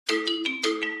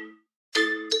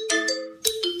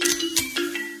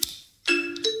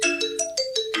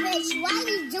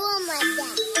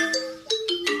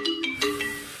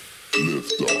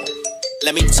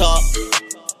Let me talk.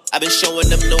 I've been showing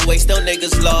them the way, still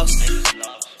niggas lost.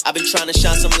 I've been trying to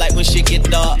shine some light when shit get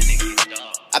dark.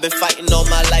 I've been fighting all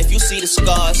my life, you see the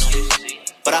scars,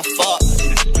 but I fought.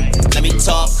 Let me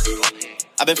talk.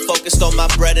 I've been focused on my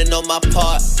bread and on my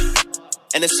part,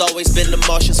 and it's always been the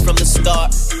Martians from the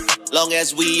start. Long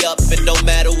as we up, it don't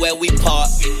matter where we park.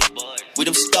 We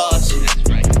them stars.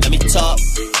 Let me talk.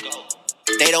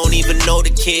 They don't even know the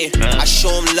kid. I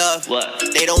show them love.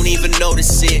 They don't even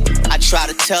notice it. I try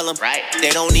to tell them.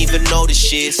 They don't even know the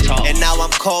shit. And now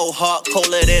I'm cold, heart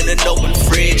colder than an open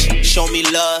fridge. Show me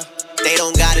love. They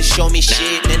don't gotta show me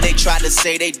shit. And they tried to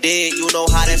say they did. You know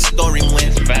how that story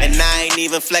went. And I ain't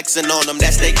even flexing on them.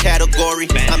 That's their category.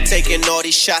 I'm taking all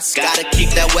these shots. Gotta keep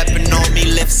that weapon on me.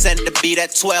 Lift send the beat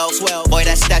at 12. Boy,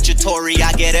 that's statutory.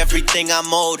 I get everything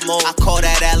I'm owed. I call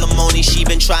that alimony. She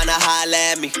been trying to holler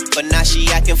at me, but now she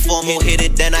acting formal. Hit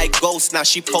it, then I ghost. Now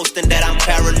she posting that I'm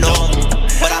paranormal,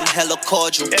 but I'm hella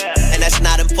cordial, and that's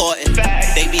not important.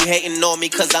 They be hating on me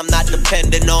cause I'm not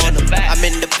dependent on them. I'm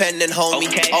independent, homie.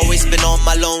 Always been on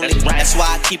my lonely. That's why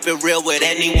I keep it real with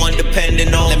anyone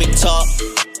depending on. Let me talk.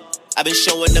 I've been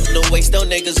showing them the way, still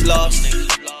niggas lost.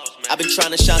 I've been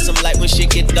trying to shine some light when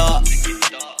shit get dark.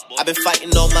 I've been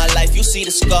fighting all my life, you see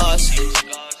the scars,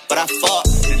 but I fought.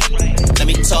 Let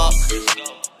me talk.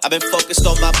 I've been focused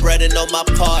on my bread and on my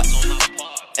part,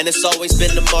 and it's always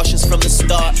been the Martians from the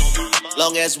start.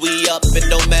 Long as we up, it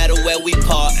don't matter where we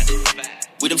park.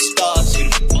 We them stars.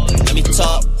 Let me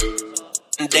talk.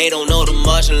 They don't know the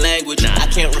Martian language. I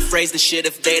can't rephrase the shit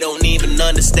if they don't even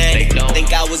understand it.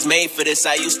 Think I was made for this.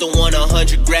 I used to want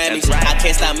 100 Grammys. I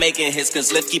can't stop making hits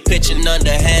cause Lift keep pitching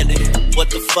underhanded. What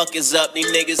the fuck is up?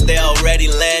 These niggas, they already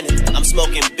landed. I'm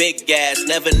smoking big gas,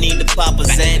 never need to pop a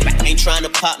Xan. Ain't trying to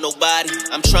pop nobody,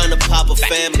 I'm trying to pop a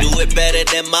fam. Do it better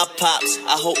than my pops,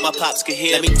 I hope my pops can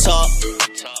hear. Let me talk.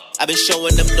 I've been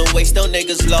showing them the way, still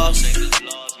niggas lost.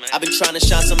 I've been trying to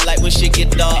shine some light when shit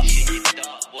get dark.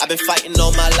 I've been fighting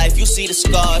all my life, you see the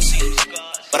scars,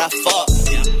 but I fought.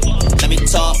 Let me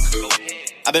talk.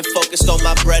 I've been focused on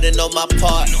my bread and on my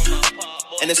part,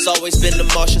 and it's always been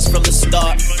the Martians from the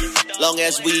start. Long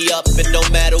as we up, it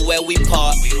don't matter where we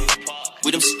park.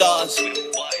 We them stars.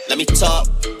 Let me talk.